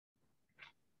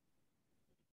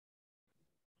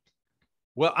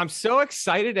Well, I'm so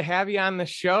excited to have you on the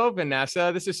show,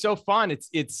 Vanessa. This is so fun.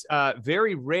 It's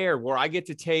very rare where I get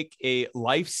to take a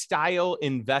lifestyle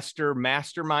investor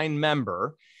mastermind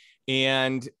member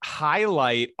and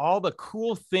highlight all the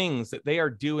cool things that they are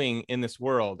doing in this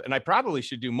world. And I probably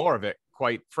should do more of it,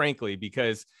 quite frankly,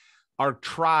 because our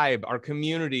tribe, our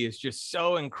community is just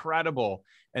so incredible.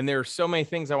 And there are so many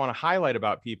things I want to highlight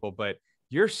about people, but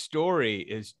your story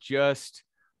is just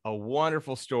a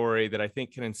wonderful story that I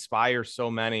think can inspire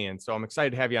so many. And so I'm excited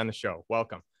to have you on the show.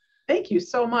 Welcome. Thank you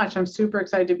so much. I'm super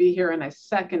excited to be here, and I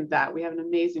second that. We have an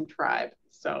amazing tribe,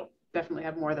 so definitely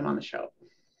have more of them on the show.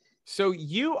 So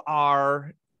you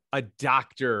are a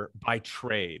doctor by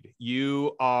trade.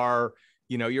 You are,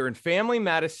 you're in family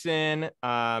medicine.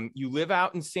 You live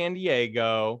out in San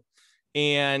Diego,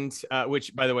 and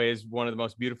which, by the way, is one of the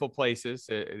most beautiful places.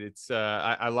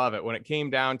 I love it. When it came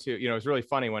down to, it was really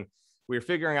funny when we were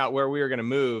figuring out where we were going to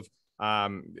move.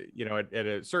 At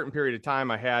a certain period of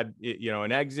time, I had,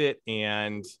 an exit,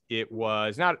 and it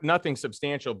was nothing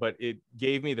substantial, but it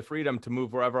gave me the freedom to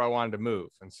move wherever I wanted to move.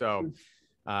 And so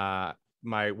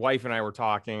my wife and I were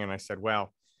talking, and I said,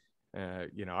 well,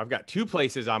 I've got two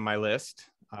places on my list.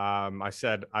 I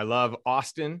said, I love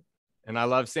Austin and I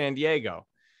love San Diego.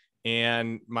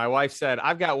 And my wife said,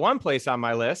 I've got one place on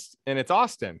my list, and it's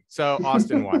Austin. So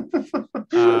Austin won.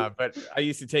 But I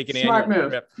used to take an annual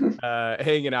trip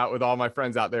hanging out with all my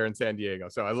friends out there in San Diego.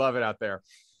 So I love it out there.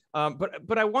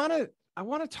 But I want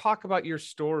to talk about your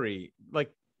story.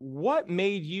 Like, what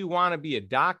made you want to be a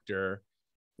doctor?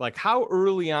 Like, how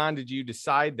early on did you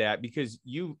decide that? Because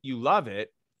you love it.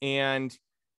 And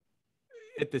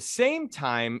at the same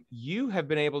time, you have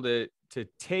been able to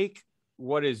take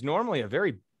what is normally a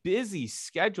very busy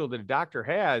schedule that a doctor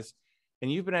has,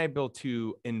 and you've been able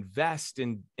to invest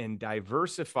and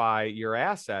diversify your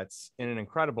assets in an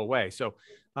incredible way. So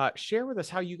share with us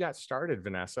how you got started,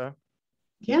 Vanessa.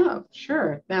 Yeah,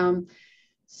 sure.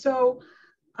 So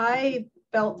I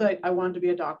felt that I wanted to be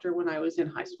a doctor when I was in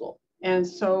high school. And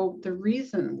so the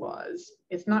reason was,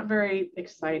 it's not very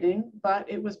exciting, but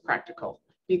it was practical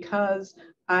because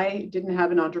I didn't have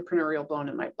an entrepreneurial bone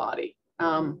in my body.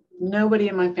 Nobody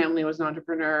in my family was an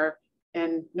entrepreneur,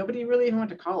 and nobody really even went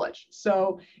to college.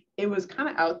 So it was kind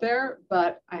of out there,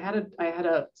 but I had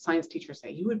a science teacher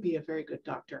say, you would be a very good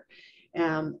doctor.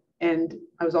 And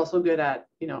I was also good at,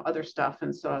 other stuff.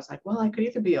 And so I was like, well, I could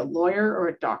either be a lawyer or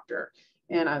a doctor.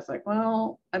 And I was like,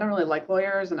 well, I don't really like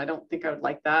lawyers, and I don't think I would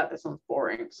like that. That sounds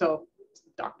boring. So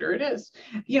doctor it is.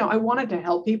 I wanted to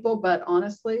help people, but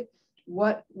honestly,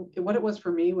 what it was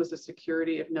for me was the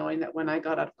security of knowing that when I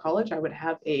got out of college, I would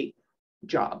have a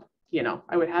job.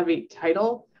 I would have a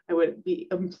title. I would be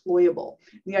employable.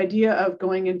 The idea of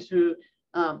going into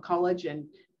college and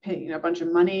paying a bunch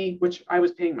of money, which I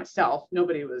was paying myself.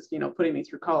 Nobody was, putting me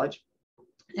through college.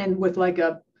 And with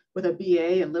a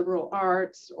BA in liberal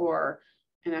arts or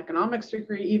an economics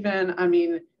degree, even,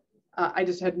 I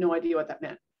just had no idea what that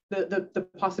meant. The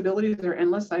possibilities are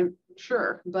endless, I'm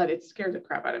sure, but it scared the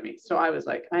crap out of me. So I was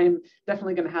like, I'm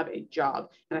definitely going to have a job.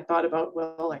 And I thought about,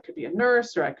 well, I could be a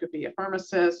nurse, or I could be a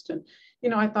pharmacist. And,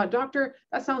 I thought, doctor,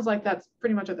 that sounds like that's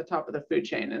pretty much at the top of the food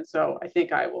chain. And so I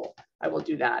think I will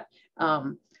do that.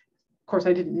 Of course,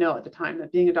 I didn't know at the time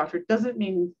that being a doctor doesn't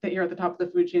mean that you're at the top of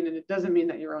the food chain, and it doesn't mean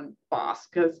that you're your own boss,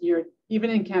 because even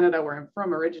in Canada, where I'm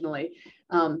from originally,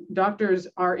 doctors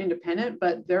are independent,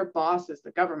 but their boss is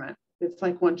the government. It's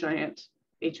like one giant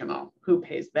HMO who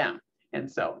pays them. And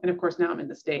of course, now I'm in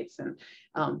the States, and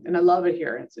I love it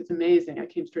here. It's amazing. I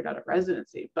came straight out of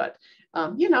residency, but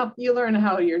you learn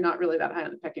how you're not really that high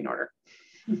on the pecking order.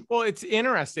 Well, it's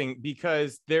interesting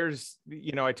because there's,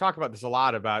 I talk about this a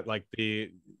lot about like the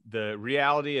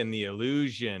reality and the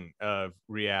illusion of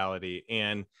reality.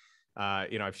 And,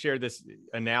 I've shared this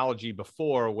analogy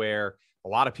before where a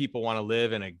lot of people want to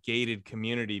live in a gated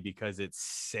community because it's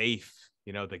safe.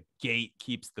 The gate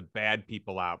keeps the bad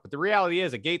people out. But the reality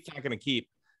is a gate's not going to keep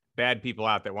bad people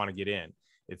out that want to get in.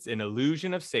 It's an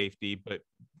illusion of safety,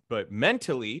 but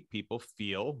mentally people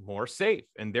feel more safe,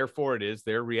 and therefore it is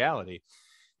their reality.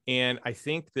 And I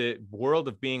think the world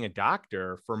of being a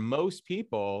doctor, for most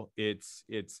people, it's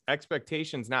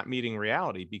expectations not meeting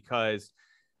reality, because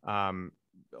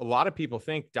a lot of people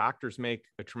think doctors make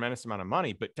a tremendous amount of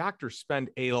money, but doctors spend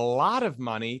a lot of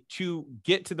money to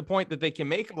get to the point that they can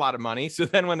make a lot of money. So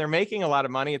then when they're making a lot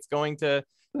of money, it's going to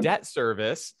debt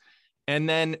service. And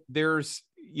then there's,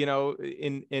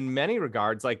 in many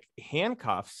regards, like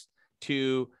handcuffs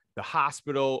to the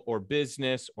hospital or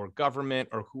business or government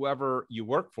or whoever you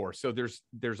work for. So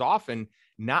there's often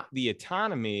not the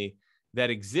autonomy that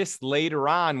exists later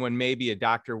on when maybe a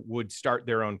doctor would start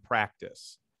their own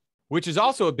practice. which is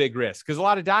also a big risk because a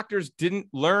lot of doctors didn't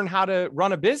learn how to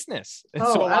run a business. And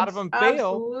so Oh, a lot of them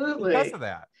fail because of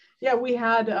that. Yeah, we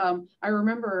had, I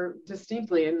remember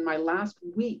distinctly in my last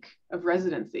week of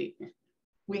residency,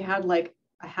 we had like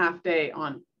a half day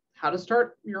on how to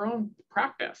start your own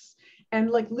practice. And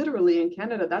like literally in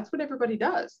Canada, that's what everybody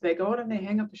does. They go out and they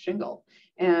hang up a shingle.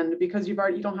 And because you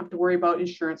don't have to worry about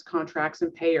insurance contracts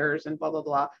and payers and blah, blah,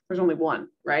 blah. There's only one,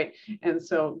 right? And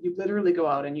so you literally go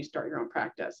out and you start your own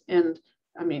practice. And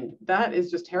I mean, that is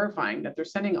just terrifying that they're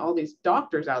sending all these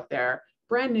doctors out there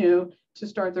brand new to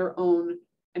start their own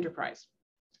enterprise.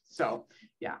 So,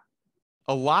 yeah.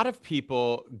 A lot of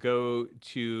people go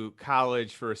to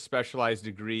college for a specialized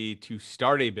degree to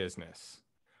start a business.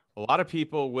 A lot of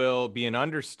people will be an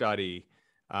understudy.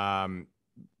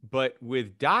 But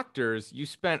with doctors, you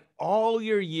spent all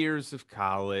your years of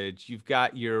college. You've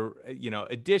got your,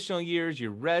 additional years,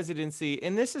 your residency,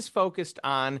 and this is focused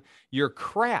on your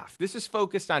craft. This is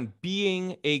focused on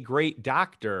being a great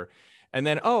doctor. And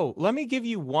then, oh, let me give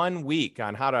you 1 week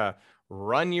on how to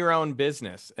run your own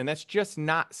business. And that's just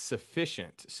not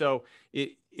sufficient. So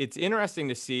it's interesting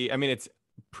to see. I mean, it's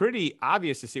pretty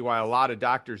obvious to see why a lot of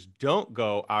doctors don't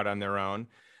go out on their own.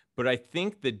 But I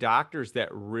think the doctors that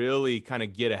really kind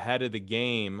of get ahead of the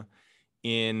game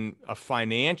in a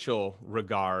financial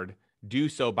regard do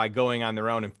so by going on their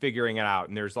own and figuring it out.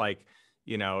 And there's like,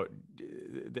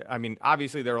 I mean,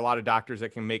 obviously there are a lot of doctors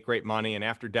that can make great money and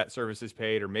after debt service is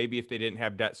paid, or maybe if they didn't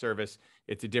have debt service,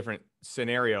 it's a different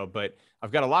scenario. But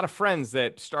I've got a lot of friends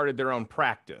that started their own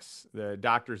practice, the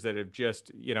doctors that have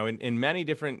just, in many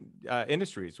different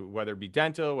industries, whether it be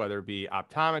dental, whether it be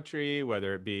optometry,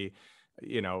 whether it be,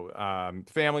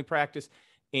 family practice.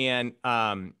 And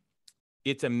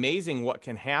it's amazing what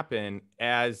can happen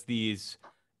as these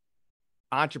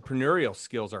entrepreneurial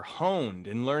skills are honed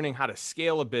and learning how to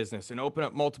scale a business and open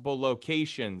up multiple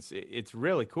locations. It's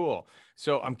really cool.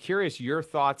 So I'm curious your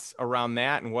thoughts around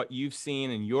that and what you've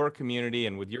seen in your community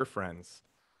and with your friends.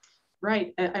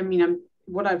 Right. I mean,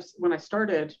 when I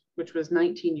started, which was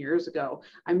 19 years ago,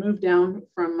 I moved down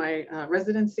from my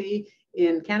residency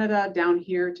in Canada down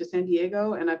here to San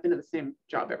Diego, and I've been at the same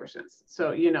job ever since.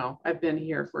 So, I've been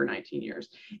here for 19 years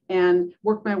and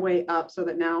worked my way up so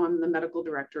that now I'm the medical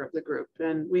director of the group.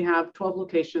 And we have 12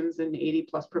 locations and 80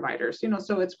 plus providers,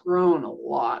 so it's grown a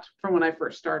lot. From when I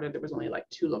first started, there was only like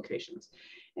 2 locations.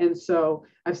 And so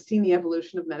I've seen the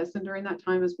evolution of medicine during that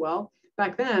time as well.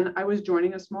 Back then, I was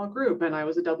joining a small group and I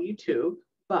was a W-2,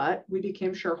 but we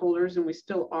became shareholders and we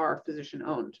still are physician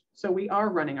owned. So we are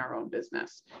running our own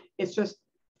business. It's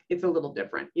a little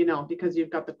different, because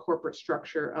you've got the corporate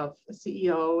structure of a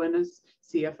CEO and a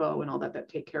CFO and all that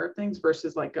take care of things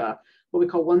versus like what we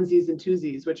call onesies and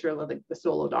twosies, which are like the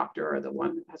solo doctor or the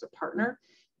one that has a partner.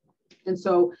 And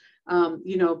so,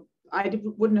 I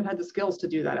wouldn't have had the skills to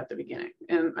do that at the beginning.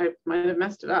 And I might have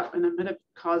messed it up and I might have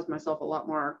caused myself a lot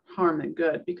more harm than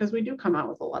good because we do come out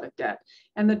with a lot of debt.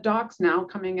 And the docs now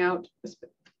coming out,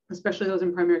 especially those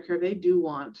in primary care, they do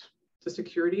want the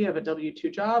security of a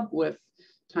W-2 job with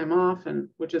time off, and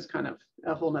which is kind of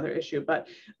a whole nother issue. But,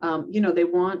 they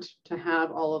want to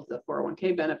have all of the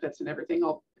 401k benefits and everything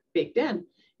all baked in.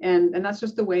 And that's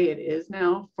just the way it is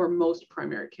now for most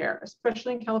primary care,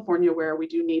 especially in California, where we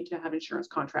do need to have insurance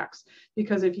contracts.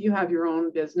 Because if you have your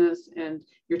own business and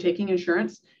you're taking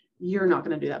insurance, you're not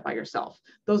going to do that by yourself.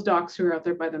 Those docs who are out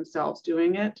there by themselves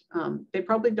doing it, they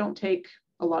probably don't take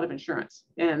a lot of insurance.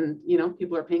 And,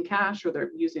 people are paying cash or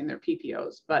they're using their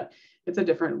PPOs, but it's a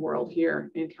different world here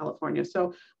in California.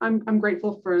 So I'm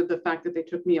grateful for the fact that they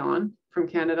took me on from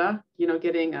Canada.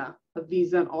 Getting a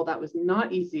visa and all that was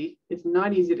not easy. It's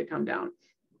not easy to come down.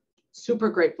 Super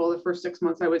grateful. The first 6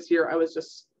 months I was here, I was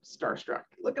just starstruck.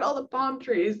 Look at all the palm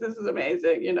trees. This is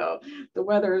amazing. The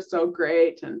weather is so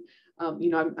great. And,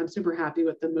 I'm super happy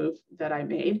with the move that I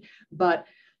made. But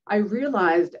I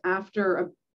realized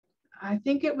I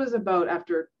think it was about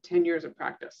after 10 years of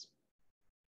practice,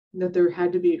 that there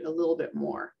had to be a little bit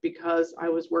more because I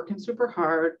was working super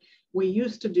hard. We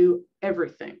used to do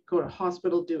everything, go to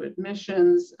hospital, do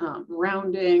admissions,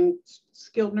 rounding,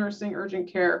 skilled nursing, urgent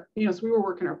care, so we were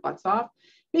working our butts off,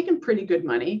 making pretty good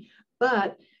money,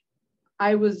 but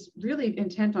I was really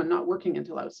intent on not working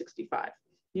until I was 65.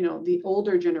 The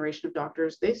older generation of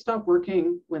doctors, they stop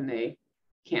working when they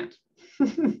can't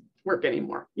work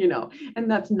anymore,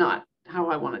 and that's not how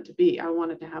I wanted to be. I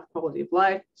wanted to have quality of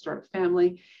life, start a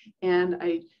family. And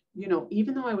I,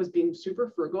 even though I was being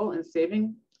super frugal and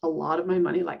saving a lot of my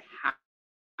money, like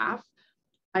half,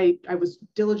 I was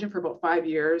diligent for about 5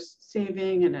 years,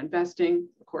 saving and investing,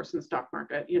 of course, in the stock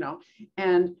market,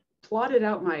 and plotted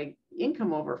out my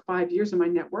income over 5 years and my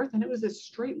net worth. And it was a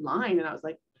straight line. And I was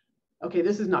like, okay,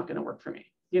 this is not going to work for me.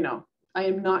 I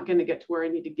am not going to get to where I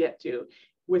need to get to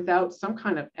without some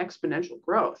kind of exponential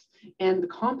growth. And the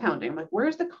compounding, I'm like,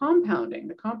 where's the compounding?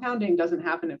 The compounding doesn't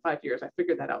happen in 5 years. I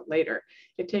figured that out later.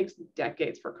 It takes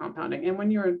decades for compounding. And when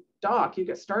you're a doc, you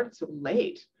get started so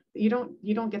late. You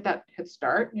don't get that head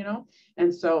start,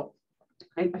 And so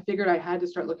I figured I had to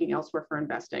start looking elsewhere for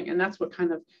investing. And that's what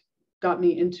kind of got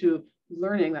me into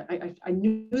learning that I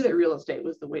knew that real estate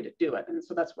was the way to do it. And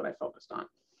so that's what I focused on.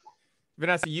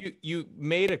 Vanessa, you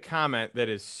made a comment that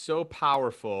is so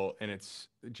powerful, and it's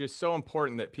just so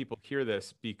important that people hear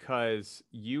this, because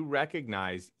you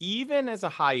recognize, even as a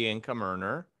high income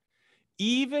earner,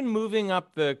 even moving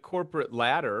up the corporate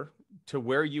ladder to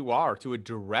where you are, to a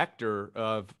director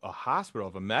of a hospital,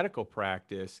 of a medical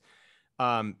practice,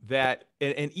 that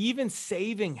and even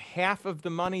saving half of the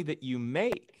money that you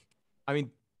make. I mean,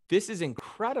 this is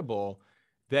incredible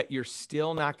that you're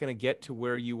still not going to get to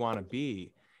where you want to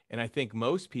be. And I think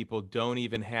most people don't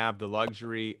even have the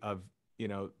luxury of,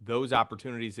 those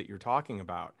opportunities that you're talking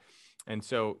about. And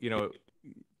so,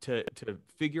 to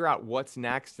figure out what's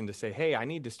next and to say, hey, I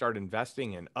need to start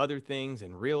investing in other things,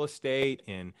 in real estate,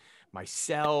 in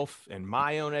myself and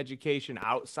my own education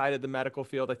outside of the medical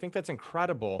field. I think that's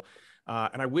incredible.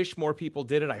 And I wish more people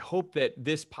did it. I hope that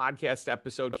this podcast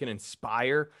episode can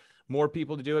inspire more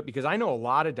people to do it, because I know a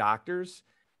lot of doctors,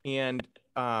 and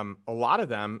a lot of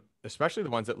them, especially the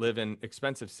ones that live in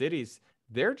expensive cities,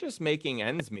 they're just making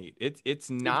ends meet. It's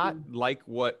not like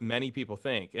what many people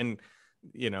think. And,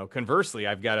 conversely,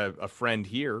 I've got a friend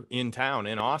here in town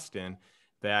in Austin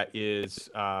that is,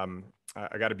 I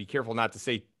got to be careful not to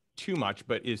say too much,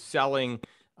 but is selling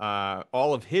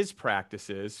all of his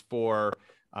practices for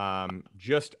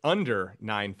just under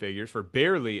 9 figures, for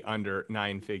barely under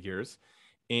 9 figures.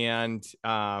 And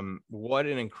what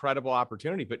an incredible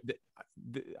opportunity. But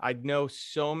I know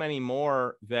so many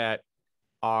more that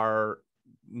are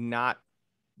not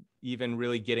even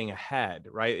really getting ahead,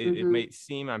 right? It may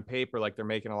seem on paper like they're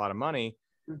making a lot of money.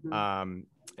 And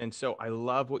so I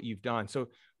love what you've done. So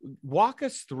walk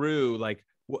us through, like,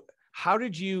 how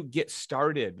did you get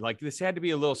started? Like, this had to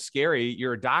be a little scary.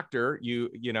 You're a doctor,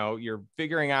 you're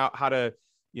figuring out how to,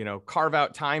 carve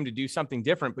out time to do something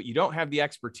different, but you don't have the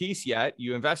expertise yet.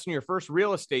 You invest in your first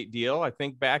real estate deal, I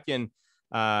think back in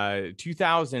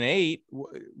 2008.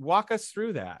 Walk us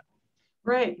through that.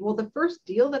 Right. Well, the first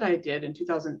deal that I did in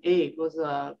 2008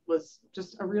 was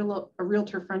just a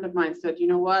realtor friend of mine said, you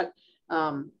know what,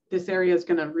 this area is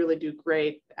going to really do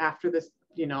great after this,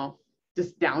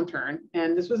 this downturn.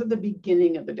 And this was at the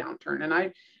beginning of the downturn. And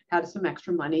I had some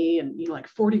extra money, and, like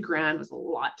 40 grand was a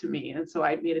lot to me. And so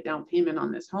I made a down payment on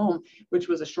this home, which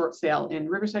was a short sale in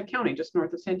Riverside County, just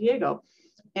north of San Diego.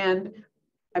 And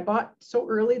I bought so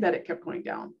early that it kept going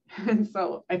down. And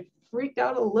so I freaked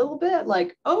out a little bit,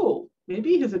 like, oh,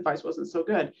 maybe his advice wasn't so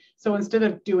good. So instead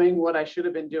of doing what I should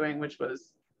have been doing, which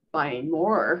was buying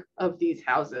more of these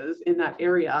houses in that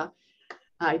area,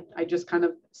 I just kind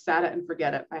of sat it and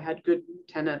forget it. I had good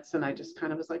tenants, and I just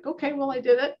kind of was like, okay, well, I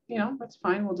did it. That's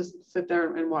fine. We'll just sit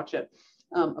there and watch it.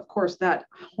 Of course, that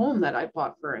home that I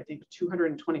bought for, I think,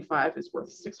 225 is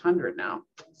worth 600 now.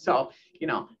 So,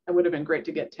 it would have been great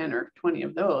to get 10 or 20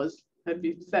 of those. I'd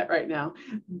be set right now.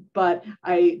 But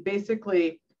I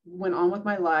basically went on with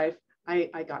my life.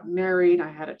 I got married. I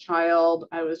had a child.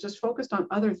 I was just focused on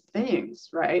other things,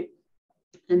 right?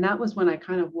 And that was when I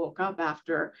kind of woke up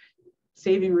after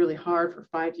saving really hard for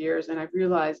 5 years. And I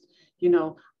realized,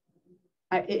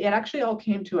 it actually all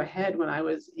came to a head when I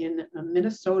was in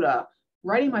Minnesota,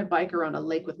 riding my bike around a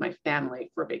lake with my family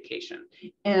for vacation.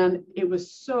 And it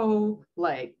was so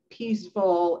like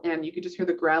peaceful, and you could just hear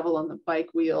the gravel on the bike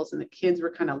wheels, and the kids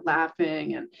were kind of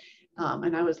laughing. And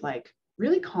I was like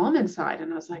really calm inside.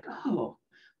 And I was like, oh,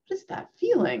 what is that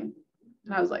feeling?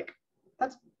 And I was like,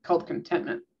 that's called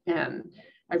contentment. And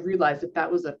I realized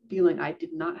that was a feeling I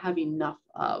did not have enough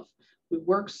of. We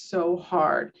work so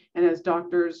hard. And as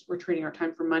doctors, we're trading our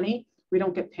time for money. We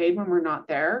don't get paid when we're not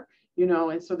there,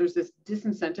 and so there's this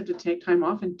disincentive to take time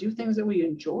off and do things that we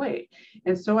enjoy.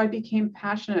 And so I became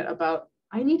passionate about,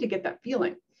 I need to get that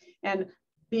feeling. And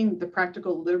being the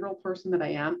practical, literal person that I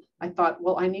am, I thought,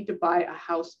 well, I need to buy a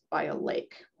house by a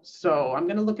lake. So I'm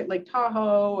going to look at Lake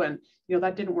Tahoe, and,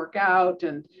 that didn't work out.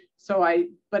 And so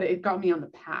but it got me on the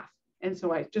path. And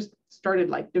so I just started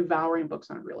like devouring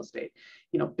books on real estate,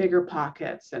 Bigger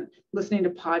Pockets, and listening to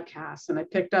podcasts. And I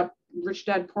picked up Rich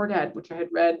Dad, Poor Dad, which I had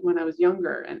read when I was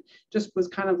younger, and just was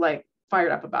kind of like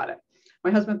fired up about it.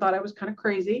 My husband thought I was kind of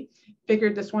crazy,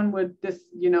 figured this one would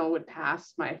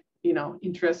pass my,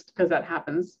 interest, because that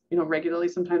happens, regularly.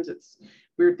 Sometimes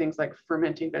weird ththings like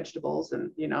fermenting vegetables,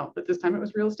 and, but this time it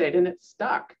was real estate and it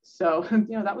stuck. So,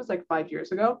 that was like 5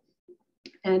 years ago.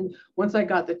 And once I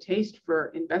got the taste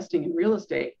for investing in real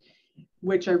estate,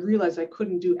 which I realized I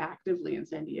couldn't do actively in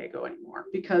San Diego anymore,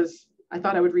 because I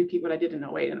thought I would repeat what I did in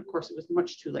 08. And of course, it was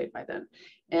much too late by then,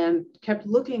 and kept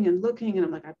looking and looking. And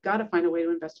I'm like, I've got to find a way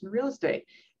to invest in real estate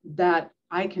that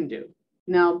I can do.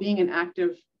 Now, being an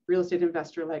active real estate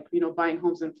investor, like, buying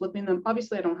homes and flipping them,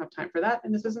 obviously I don't have time for that.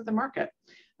 And this isn't the market.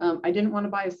 I didn't want to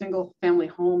buy a single family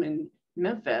home in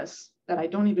Memphis that I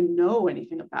don't even know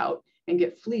anything about and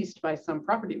get fleeced by some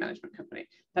property management company.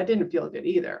 That didn't feel good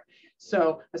either.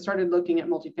 So I started looking at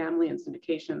multifamily and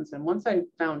syndications. And once I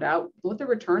found out what the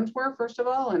returns were, first of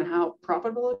all, and how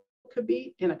profitable it could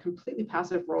be in a completely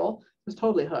passive role, I was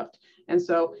totally hooked. And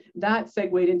so that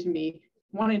segued into me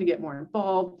wanting to get more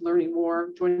involved, learning more,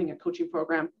 joining a coaching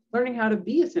program, learning how to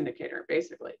be a syndicator,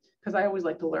 basically, because I always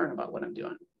like to learn about what I'm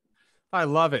doing. I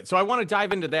love it. So I want to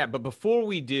dive into that. But before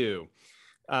we do,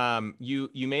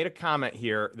 you made a comment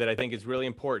here that I think is really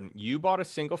important. You bought a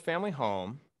single family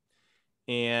home,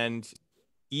 and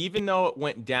even though it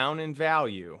went down in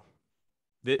value,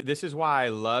 this is why I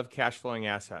love cash flowing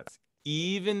assets.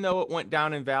 Even though it went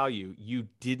down in value, you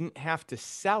didn't have to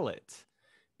sell it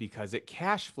because it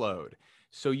cash flowed.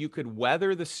 So you could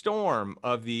weather the storm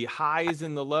of the highs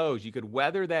and the lows. You could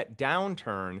weather that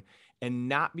downturn and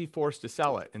not be forced to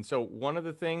sell it. And so one of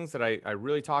the things that I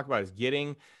really talk about is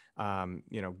getting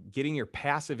your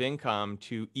passive income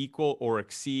to equal or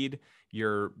exceed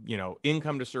your,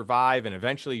 income to survive, and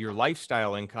eventually your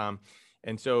lifestyle income.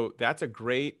 And so that's a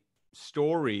great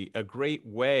story, a great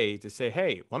way to say,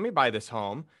 hey, let me buy this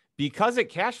home because it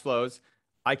cash flows.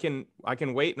 I can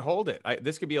wait and hold it.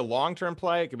 This could be a long-term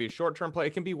play. It could be a short-term play.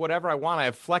 It can be whatever I want. I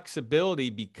have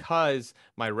flexibility because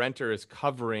my renter is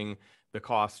covering the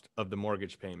cost of the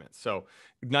mortgage payment. So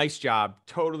nice job.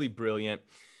 Totally brilliant.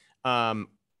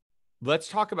 Let's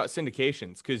talk about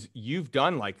syndications, because you've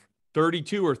done like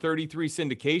 32 or 33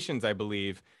 syndications, I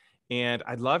believe. And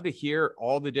I'd love to hear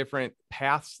all the different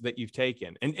paths that you've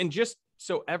taken. And just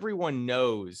so everyone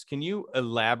knows, can you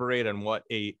elaborate on what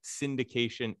a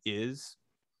syndication is?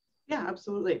 Yeah,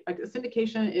 absolutely. Like, a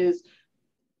syndication is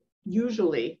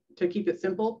usually, to keep it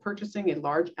simple, purchasing a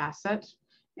large asset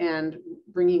and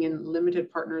bringing in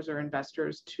limited partners or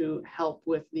investors to help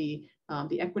with the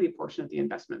equity portion of the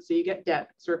investment. So you get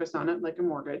debt service on it like a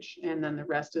mortgage, and then the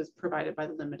rest is provided by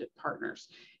the limited partners.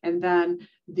 And then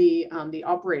the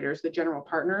operators, the general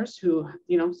partners who,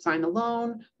 sign the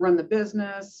loan, run the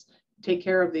business, take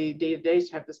care of the day-to-day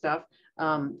type of stuff,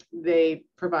 they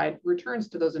provide returns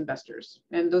to those investors.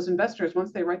 And those investors,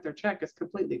 once they write their check, is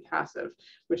completely passive,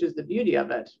 which is the beauty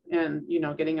of it. And,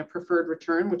 getting a preferred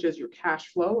return, which is your cash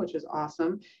flow, which is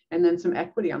awesome. And then some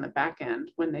equity on the back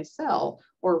end when they sell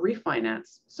or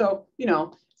refinance. So,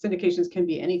 syndications can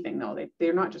be anything, though.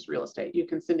 They're not just real estate. You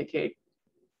can syndicate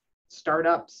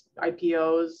startups,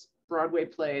 IPOs, Broadway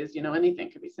plays, anything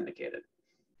can be syndicated.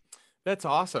 That's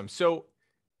awesome. So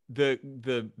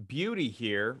the beauty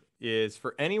here is,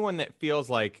 for anyone that feels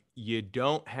like you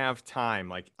don't have time,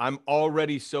 like, I'm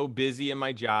already so busy in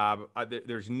my job,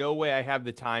 there's no way I have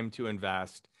the time to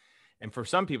invest. And for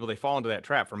some people, they fall into that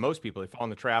trap. For most people, they fall in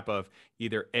the trap of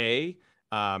either A,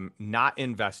 not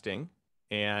investing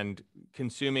and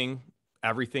consuming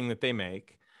everything that they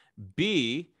make,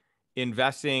 B,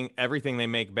 investing everything they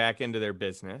make back into their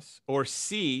business, or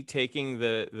C, taking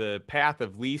the path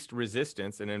of least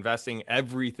resistance and investing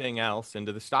everything else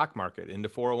into the stock market, into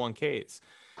 401ks,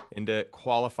 into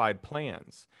qualified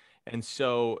plans. And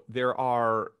so there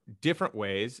are different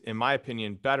ways, in my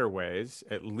opinion, better ways,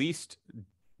 at least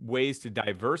ways to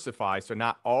diversify. So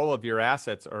not all of your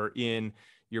assets are in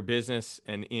your business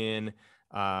and in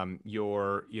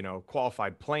your,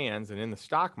 qualified plans and in the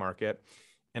stock market.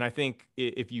 And I think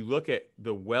if you look at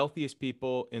the wealthiest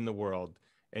people in the world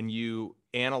and you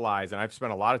analyze, and I've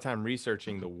spent a lot of time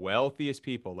researching the wealthiest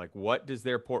people, like, what does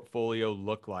their portfolio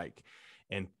look like?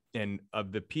 And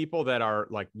of the people that are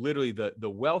like literally the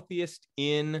wealthiest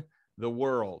in the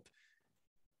world,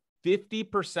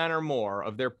 50% or more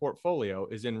of their portfolio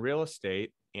is in real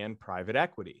estate and private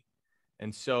equity.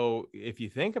 And so if you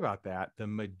think about that, the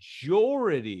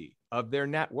majority of their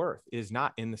net worth is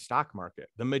not in the stock market.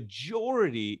 The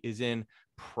majority is in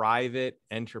private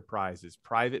enterprises,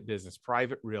 private business,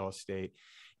 private real estate.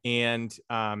 And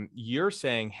you're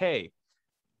saying, hey,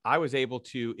 I was able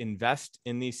to invest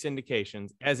in these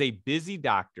syndications as a busy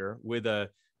doctor with a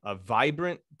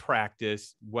vibrant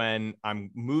practice when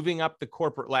I'm moving up the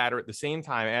corporate ladder at the same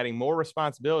time, adding more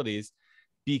responsibilities,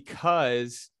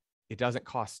 because it doesn't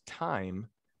cost time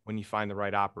when you find the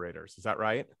right operators. Is that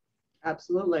right?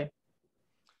 Absolutely.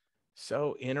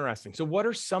 So interesting. So what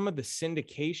are some of the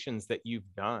syndications that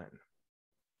you've done?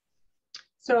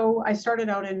 So I started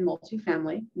out in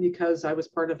multifamily because I was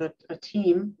part of a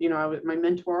team. My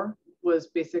mentor was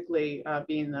basically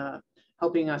being the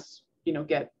helping us,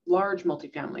 get large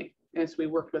multifamily. And so we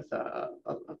worked with a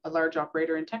large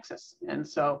operator in Texas. And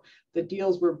so the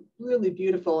deals were really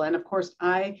beautiful. And of course,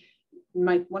 one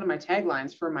of my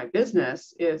taglines for my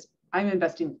business is I'm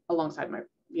investing alongside my,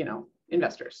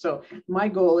 investors. So my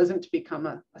goal isn't to become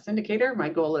a syndicator. My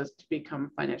goal is to become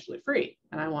financially free.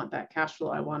 And I want that cash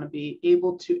flow. I want to be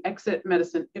able to exit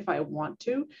medicine if I want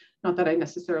to. Not that I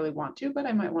necessarily want to, but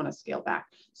I might want to scale back.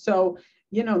 So,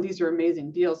 these are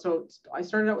amazing deals. So I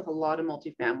started out with a lot of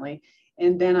multifamily.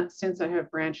 And then since I have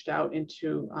branched out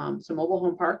into some mobile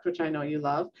home parks, which I know you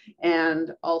love,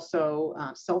 and also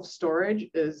self-storage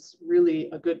is really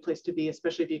a good place to be,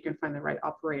 especially if you can find the right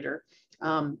operator.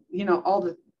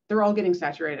 They're all getting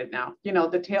saturated now.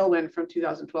 The tailwind from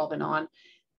 2012 and on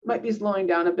might be slowing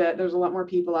down a bit. There's a lot more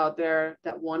people out there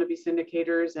that want to be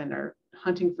syndicators and are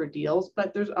hunting for deals,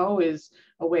 but there's always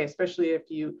a way, especially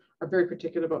if you are very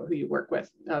particular about who you work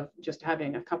with, of just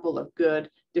having a couple of good,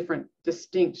 different,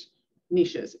 distinct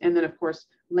niches. And then, of course,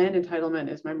 land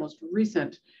entitlement is my most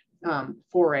recent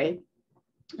foray.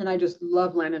 And I just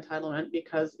love land entitlement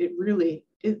because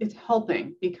it's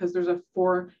helping, because there's a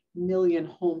 4 million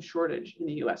home shortage in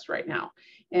the US right now.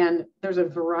 And there's a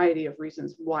variety of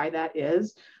reasons why that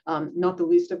is, not the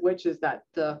least of which is that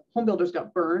the home builders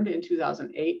got burned in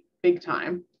 2008, big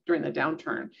time, during the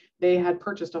downturn. They had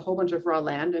purchased a whole bunch of raw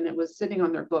land and it was sitting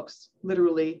on their books,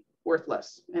 literally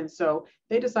worthless. And so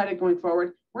they decided going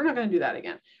forward, we're not going to do that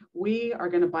again. We are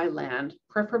going to buy land,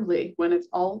 preferably when it's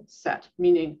all set,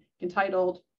 meaning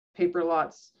entitled, paper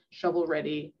lots, shovel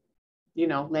ready,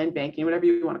 land banking, whatever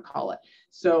you want to call it.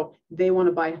 So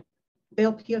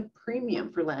they'll pay a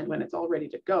premium for land when it's all ready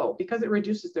to go, because it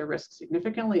reduces their risk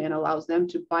significantly and allows them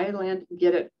to buy land,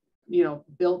 get it,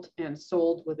 built and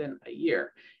sold within a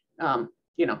year.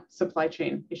 Supply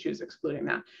chain issues excluding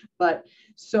that. But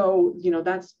so,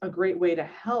 that's a great way to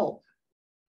help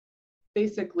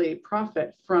basically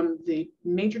profit from the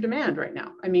major demand right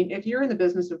now. I mean, if you're in the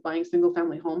business of buying single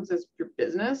family homes as your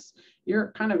business,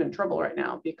 you're kind of in trouble right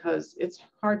now because it's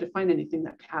hard to find anything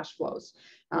that cash flows.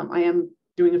 I am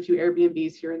doing a few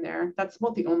Airbnbs here and there. That's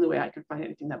about the only way I can find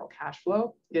anything that will cash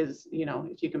flow is,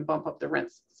 if you can bump up the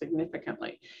rents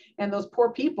significantly. And those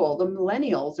poor people, the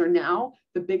millennials, are now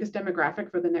the biggest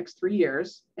demographic for the next 3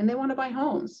 years, and they want to buy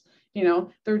homes.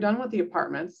 They're done with the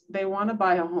apartments. They want to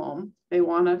buy a home. They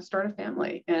want to start a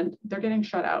family, and they're getting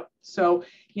shut out. So,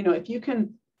 if you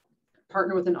can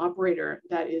partner with an operator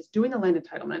that is doing the land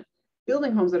entitlement,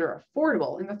 building homes that are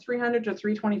affordable in the 300 to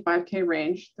 325K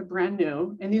range, they're brand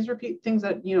new. And these are things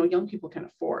that, young people can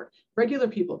afford. Regular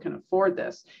people can afford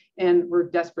this, and we're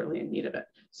desperately in need of it.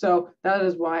 So that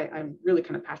is why I'm really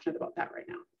kind of passionate about that right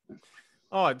now.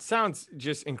 Oh, it sounds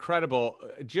just incredible.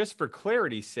 Just for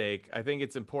clarity's sake, I think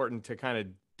it's important to kind of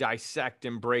dissect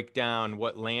and break down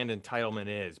what land entitlement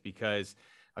is, because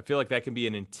I feel like that can be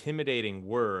an intimidating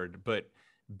word, but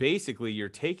basically you're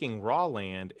taking raw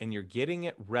land and you're getting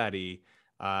it ready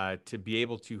to be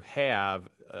able to have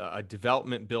a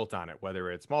development built on it,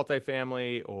 whether it's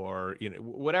multifamily or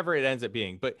whatever it ends up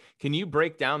being. But can you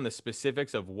break down the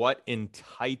specifics of what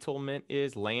entitlement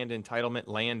is, land entitlement,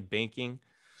 land banking?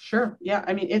 Sure. Yeah.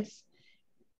 I mean, it's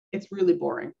really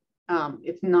boring.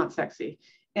 It's not sexy,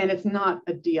 and it's not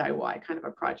a DIY kind of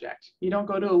a project. You don't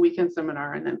go to a weekend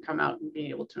seminar and then come out and be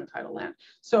able to entitle land.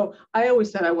 So I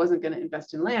always said I wasn't going to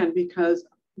invest in land because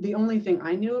the only thing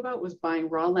I knew about was buying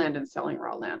raw land and selling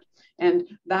raw land. And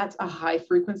that's a high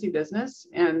frequency business,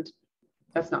 and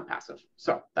that's not passive.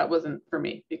 So that wasn't for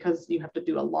me, because you have to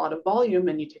do a lot of volume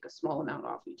and you take a small amount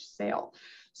off each sale.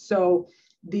 So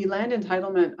the land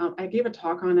entitlement, I gave a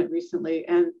talk on it recently,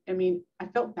 and I mean, I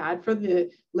felt bad for the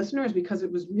listeners because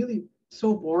it was really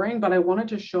so boring, but I wanted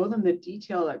to show them the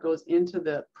detail that goes into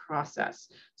the process.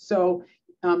 So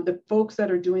the folks that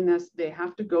are doing this, they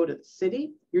have to go to the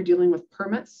city. You're dealing with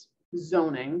permits,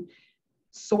 zoning,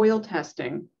 soil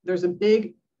testing. There's a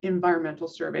big environmental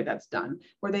survey that's done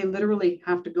where they literally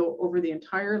have to go over the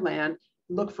entire land,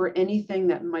 look for anything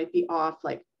that might be off.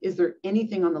 Like, is there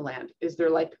anything on the land? Is there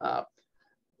like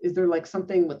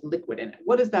something with liquid in it?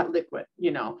 What is that liquid?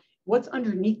 What's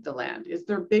underneath the land? Is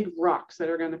there big rocks that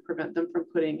are going to prevent them from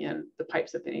putting in the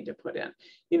pipes that they need to put in?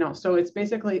 So it's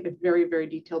basically a very, very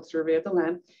detailed survey of the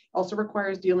land. Also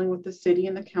requires dealing with the city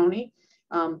and the county.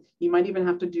 You might even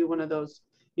have to do one of those,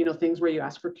 things where you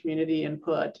ask for community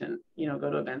input and, go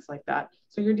to events like that.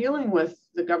 So you're dealing with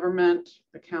the government,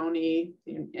 the county,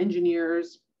 the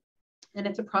engineers, And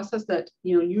it's a process that,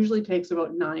 usually takes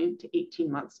about 9 to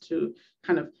 18 months to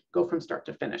kind of go from start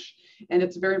to finish. And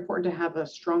it's very important to have a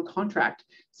strong contract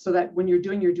so that when you're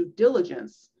doing your due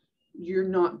diligence, you're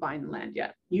not buying the land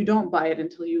yet. You don't buy it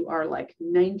until you are like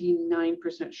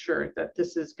 99% sure that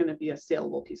this is going to be a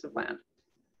saleable piece of land.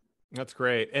 That's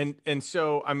great. And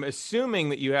so I'm assuming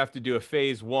that you have to do a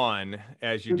phase one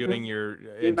as you're doing your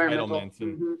The environmental. entitlements.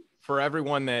 And for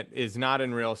everyone that is not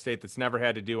in real estate, that's never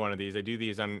had to do one of these, I do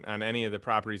these on any of the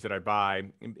properties that I buy.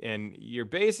 And you're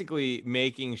basically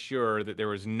making sure that there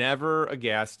was never a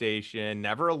gas station,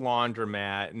 never a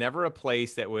laundromat, never a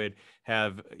place that would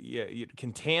have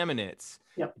contaminants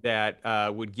Yep.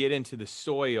 that would get into the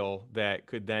soil that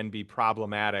could then be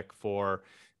problematic for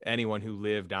anyone who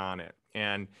lived on it.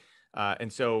 And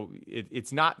so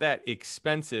it's not that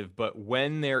expensive, but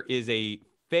when there is a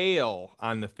fail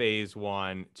on the phase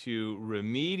one to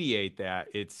remediate that,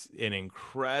 it's an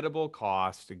incredible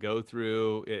cost to go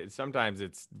through. Sometimes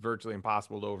it's virtually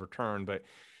impossible to overturn, but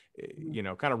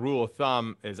kind of rule of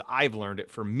thumb, as I've learned it,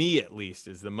 for me at least,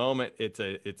 is the moment it's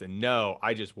a no,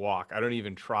 I just walk. I don't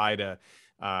even try to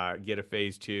get a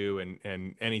phase two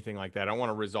and anything like that. I don't want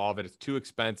to resolve it. It's too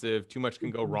expensive. Too much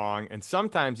can go wrong. And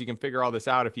sometimes you can figure all this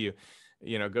out if you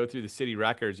go through the city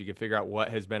records. You can figure out what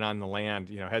has been on the land.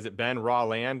 Has it been raw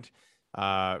land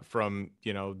from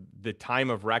the time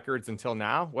of records until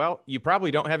now? Well, you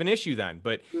probably don't have an issue then.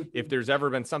 But if there's ever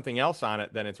been something else on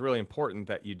it, then it's really important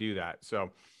that you do that.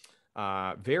 So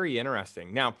very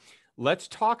interesting. Now, let's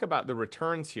talk about the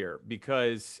returns here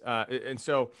because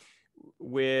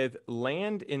with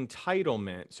land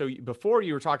entitlement. So before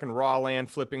you were talking raw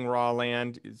land, flipping raw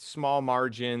land, small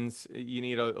margins, you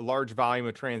need a large volume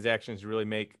of transactions to really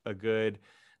make a good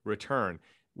return.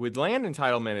 With land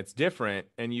entitlement, it's different,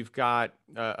 and you've got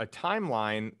a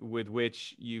timeline with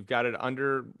which you've got it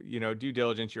under, due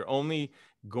diligence. You're only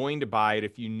going to buy it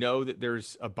if you know that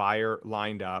there's a buyer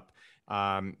lined up.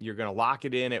 You're going to lock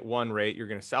it in at one rate. You're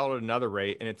going to sell it at another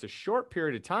rate, and it's a short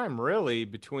period of time, really,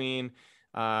 between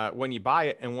when you buy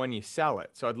it and when you sell it.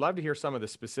 So I'd love to hear some of the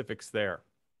specifics there.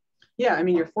 Yeah, I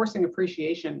mean, you're forcing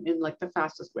appreciation in like the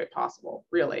fastest way possible,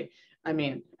 really. I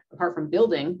mean, apart from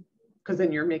building, because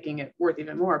then you're making it worth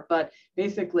even more. But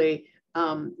basically,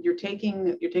 you're taking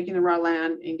the raw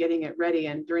land and getting it ready.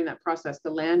 And during that process,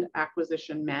 the land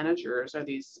acquisition managers are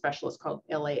these specialists called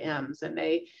LAMs, and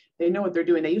they know what they're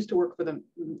doing. They used to work for the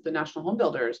national home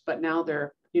builders, but now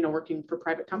they're working for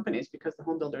private companies because the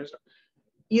home builders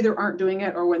either aren't doing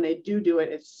it, or when they do it,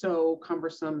 it's so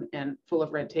cumbersome and full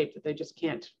of red tape that they just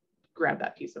can't grab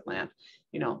that piece of land.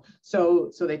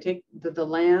 So they take the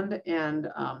land and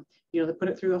they put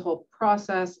it through the whole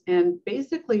process and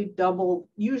basically double.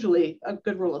 Usually a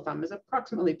good rule of thumb is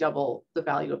approximately double the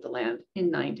value of the land in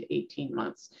 9 to 18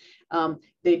 months.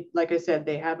 They, like I said,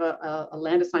 they have a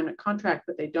land assignment contract,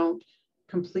 but they don't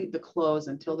complete the close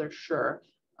until they're sure.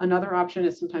 Another option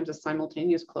is sometimes a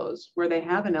simultaneous close where they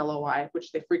have an LOI,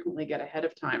 which they frequently get ahead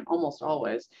of time, almost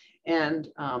always. And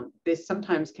they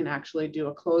sometimes can actually do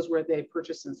a close where they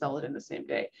purchase and sell it in the same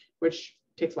day, which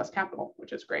takes less capital,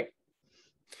 which is great.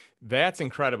 That's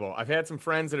incredible. I've had some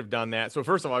friends that have done that. So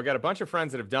first of all, I've got a bunch of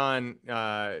friends that have done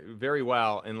very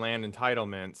well in land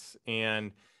entitlements.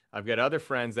 And I've got other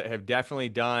friends that have definitely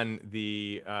done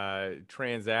the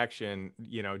transaction,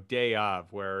 day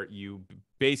of, where you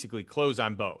basically close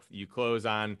on both. You close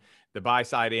on the buy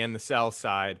side and the sell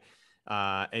side,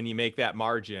 and you make that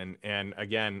margin. And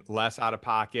again, less out of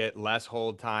pocket, less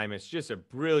hold time. It's just a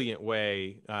brilliant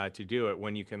way to do it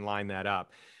when you can line that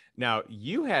up. Now,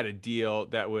 you had a deal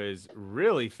that was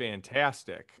really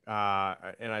fantastic,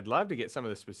 and I'd love to get some of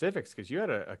the specifics because you had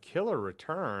a killer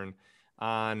return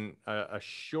on a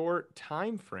short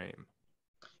time frame.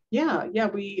 Yeah,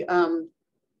 we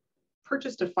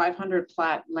purchased a 500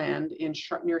 plat land in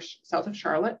near south of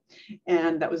Charlotte,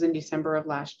 and that was in December of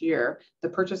last year. The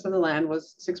purchase of the land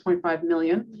was 6.5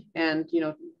 million, and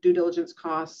due diligence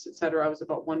costs, et cetera, was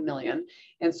about 1 million.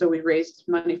 And so we raised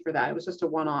money for that. It was just a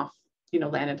one-off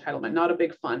land entitlement, not a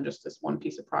big fund, just this one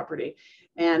piece of property.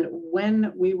 And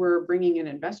when we were bringing in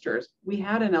investors, we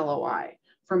had an LOI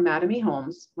from Mattamy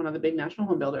Homes, one of the big national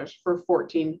home builders, for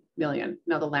 14 million.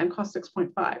 Now the land cost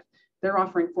 6.5. They're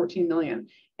offering 14 million.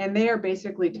 And they are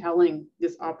basically telling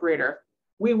this operator,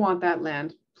 we want that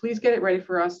land, please get it ready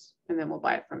for us, and then we'll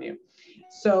buy it from you.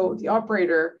 So the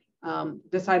operator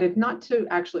decided not to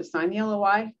actually sign the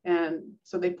LOI. And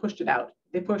so they pushed it out.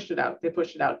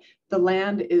 The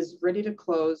land is ready to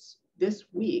close this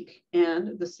week.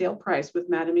 And the sale price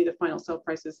with Mattamy, the final sale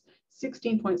price is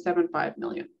 16.75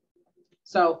 million.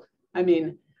 So, I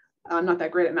mean, I'm not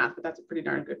that great at math, but that's a pretty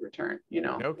darn good return, you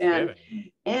know. No kidding.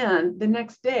 And the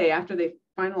next day after they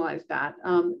finalized that,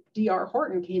 DR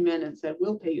Horton came in and said,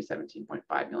 we'll pay you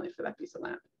 17.5 million for that piece of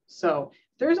land. So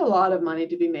there's a lot of money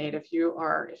to be made if you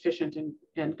are efficient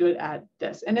and good at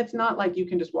this. And it's not like you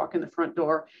can just walk in the front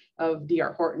door of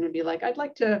DR Horton and be like, I'd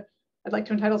like to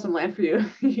entitle some land for you.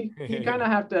 You kind of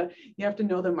have to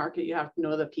know the market, you have to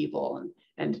know the people,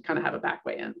 and kind of have a back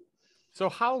way in. So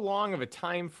how long of a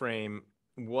time frame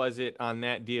was it on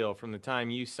that deal from the time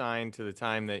you signed to the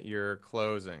time that you're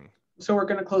closing? So we're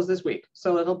going to close this week.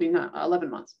 So it'll be 11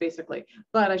 months basically.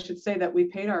 But I should say that we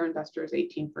paid our investors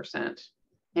 18%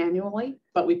 annually,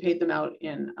 but we paid them out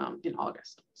in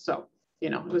August. So, you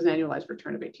know, it was an annualized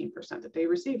return of 18% that they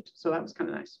received. So that was kind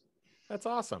of nice. That's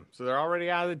awesome. So they're already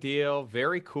out of the deal.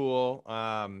 Very cool.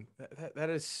 That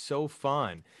is so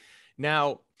fun.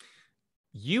 Now,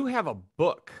 you have a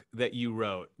book that you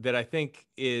wrote that I think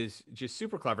is just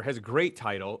super clever. It has a great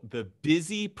title, The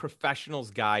Busy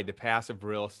Professional's Guide to Passive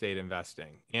Real Estate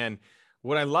Investing. And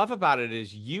what I love about it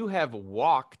is you have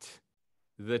walked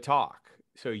the talk.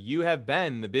 So you have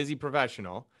been the busy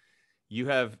professional. You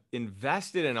have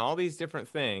invested in all these different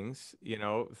things, you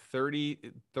know,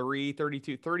 33,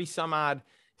 32, 30 some odd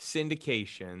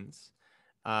syndications.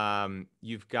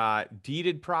 You've got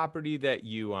deeded property that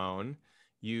you own.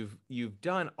 You've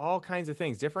done all kinds of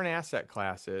things, different asset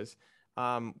classes.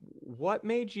 What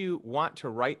made you want to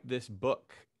write this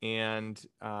book? And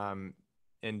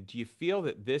do you feel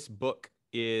that this book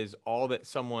is all that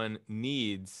someone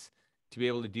needs to be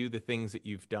able to do the things that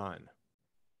you've done?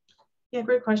 Yeah,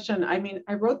 great question. I mean,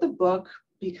 I wrote the book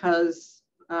because,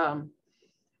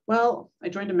 well, I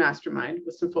joined a mastermind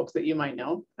with some folks that you might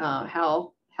know,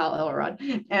 Hal Elrod,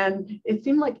 and it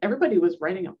seemed like everybody was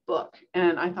writing a book.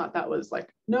 And I thought that was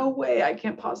like, no way, I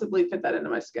can't possibly fit that into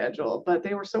my schedule. But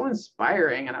they were so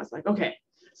inspiring. And I was like, okay.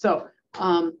 So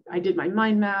I did my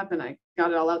mind map and I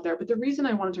got it all out there. But the reason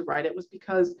I wanted to write it was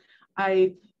because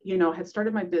I, you know, had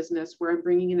started my business where I'm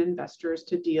bringing in investors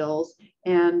to deals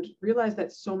and realized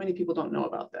that so many people don't know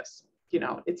about this. You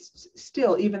know, it's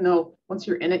still, even though once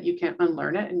you're in it, you can't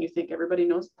unlearn it and you think everybody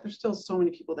knows, there's still so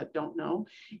many people that don't know.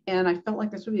 And I felt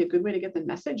like this would be a good way to get the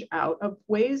message out of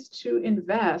ways to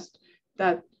invest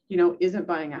that, you know, isn't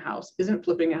buying a house, isn't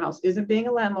flipping a house, isn't being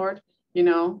a landlord, you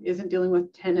know, isn't dealing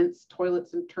with tenants,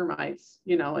 toilets, and termites.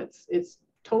 You know, it's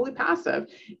totally passive.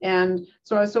 And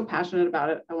so I was so passionate about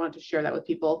it. I wanted to share that with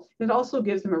people. And it also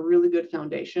gives them a really good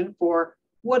foundation for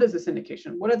what is a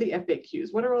syndication? What are the FAQs?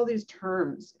 What are all these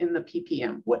terms in the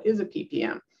PPM? What is a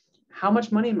PPM? How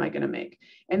much money am I going to make?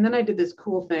 And then I did this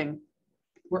cool thing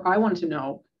where I wanted to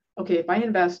know, okay, if I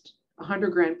invest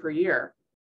 100 grand per year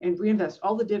and reinvest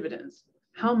all the dividends,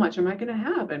 how much am I going to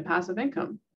have in passive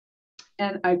income?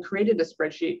 And I created a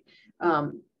spreadsheet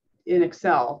in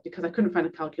Excel because I couldn't find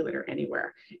a calculator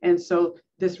anywhere. And so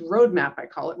this roadmap, I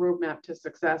call it roadmap to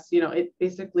success, you know, it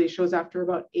basically shows after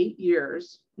about 8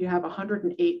 years, you have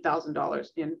 $108,000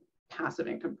 in passive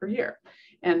income per year.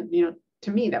 And, you know,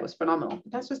 to me, that was phenomenal.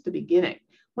 But that's just the beginning.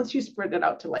 Once you spread that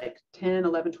out to like 10,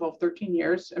 11, 12, 13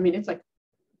 years, I mean, it's like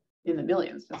in the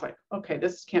millions. It's like, okay,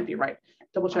 this can't be right.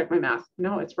 Double check my math.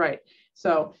 No, it's right.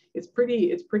 So it's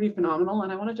pretty phenomenal.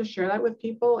 And I wanted to share that with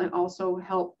people and also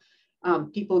help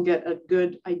people get a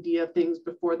good idea of things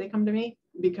before they come to me,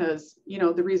 because, you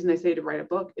know, the reason I say to write a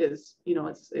book is, you know,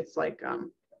 it's like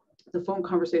the phone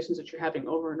conversations that you're having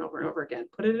over and over and over again.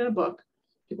 Put it in a book,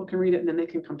 people can read it, and then they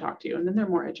can come talk to you, and then they're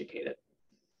more educated.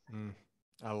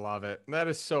 I love it. That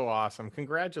is so awesome.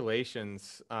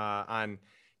 Congratulations on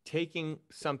taking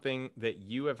something that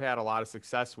you have had a lot of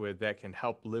success with that can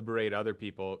help liberate other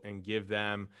people and give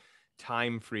them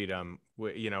time freedom.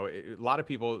 You know, a lot of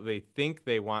people, they think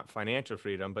they want financial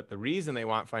freedom, but the reason they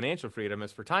want financial freedom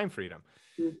is for time freedom.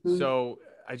 Mm-hmm. So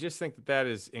I just think that that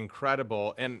is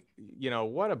incredible. And, you know,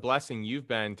 what a blessing you've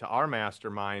been to our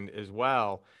mastermind as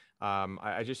well.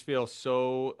 I just feel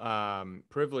so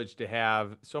privileged to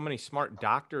have so many smart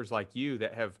doctors like you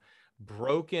that have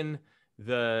broken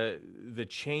the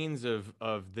chains of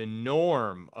the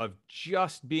norm of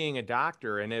just being a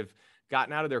doctor and have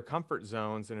gotten out of their comfort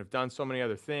zones and have done so many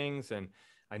other things. And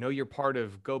I know you're part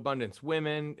of Go Abundance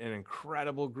Women, an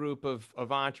incredible group of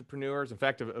entrepreneurs. In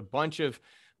fact, a bunch of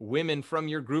women from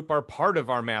your group are part of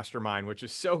our mastermind, which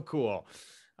is so cool.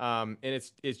 And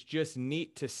it's just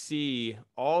neat to see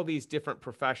all these different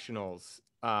professionals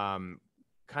kind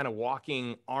of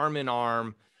walking arm in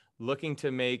arm, looking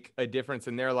to make a difference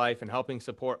in their life and helping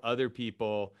support other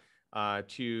people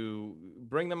to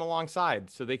bring them alongside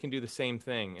so they can do the same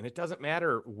thing. And it doesn't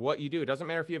matter what you do. It doesn't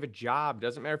matter if you have a job. It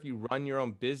doesn't matter if you run your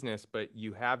own business, but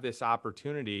you have this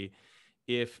opportunity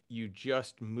if you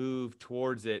just move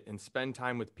towards it and spend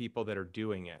time with people that are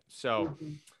doing it. So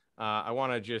Mhm. I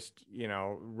want to just,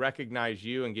 recognize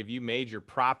you and give you major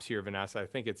props here, Vanessa. I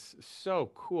think it's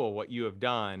so cool what you have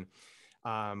done.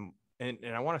 And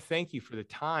I want to thank you for the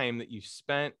time that you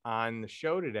spent on the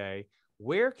show today.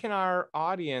 Where can our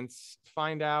audience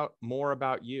find out more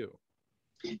about you?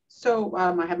 So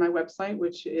I have my website,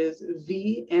 which is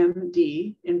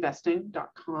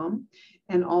vmdinvesting.com.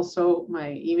 And also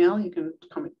my email, you can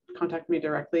contact me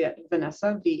directly at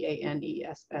Vanessa,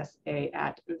 Vanessa,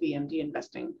 at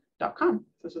vmdinvesting.com.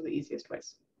 Those are the easiest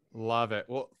ways. Love it.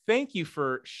 Well, thank you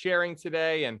for sharing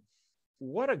today. And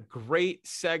what a great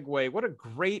segue. What a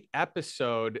great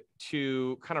episode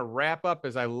to kind of wrap up,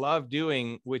 as I love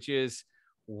doing, which is,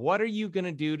 what are you going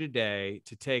to do today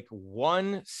to take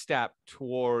one step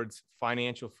towards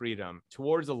financial freedom,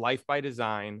 towards a life by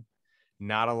design,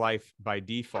 not a life by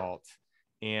default?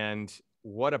 And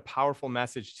what a powerful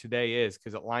message today is,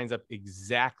 because it lines up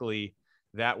exactly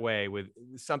that way with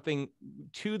something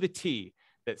to the T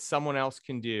that someone else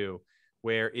can do,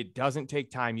 where it doesn't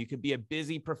take time. You could be a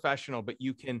busy professional, but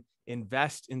you can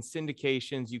invest in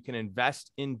syndications. You can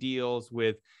invest in deals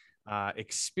with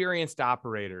experienced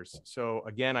operators. So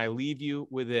again, I leave you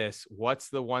with this. What's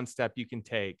the one step you can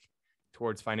take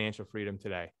towards financial freedom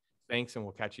today? Thanks, and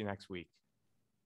we'll catch you next week.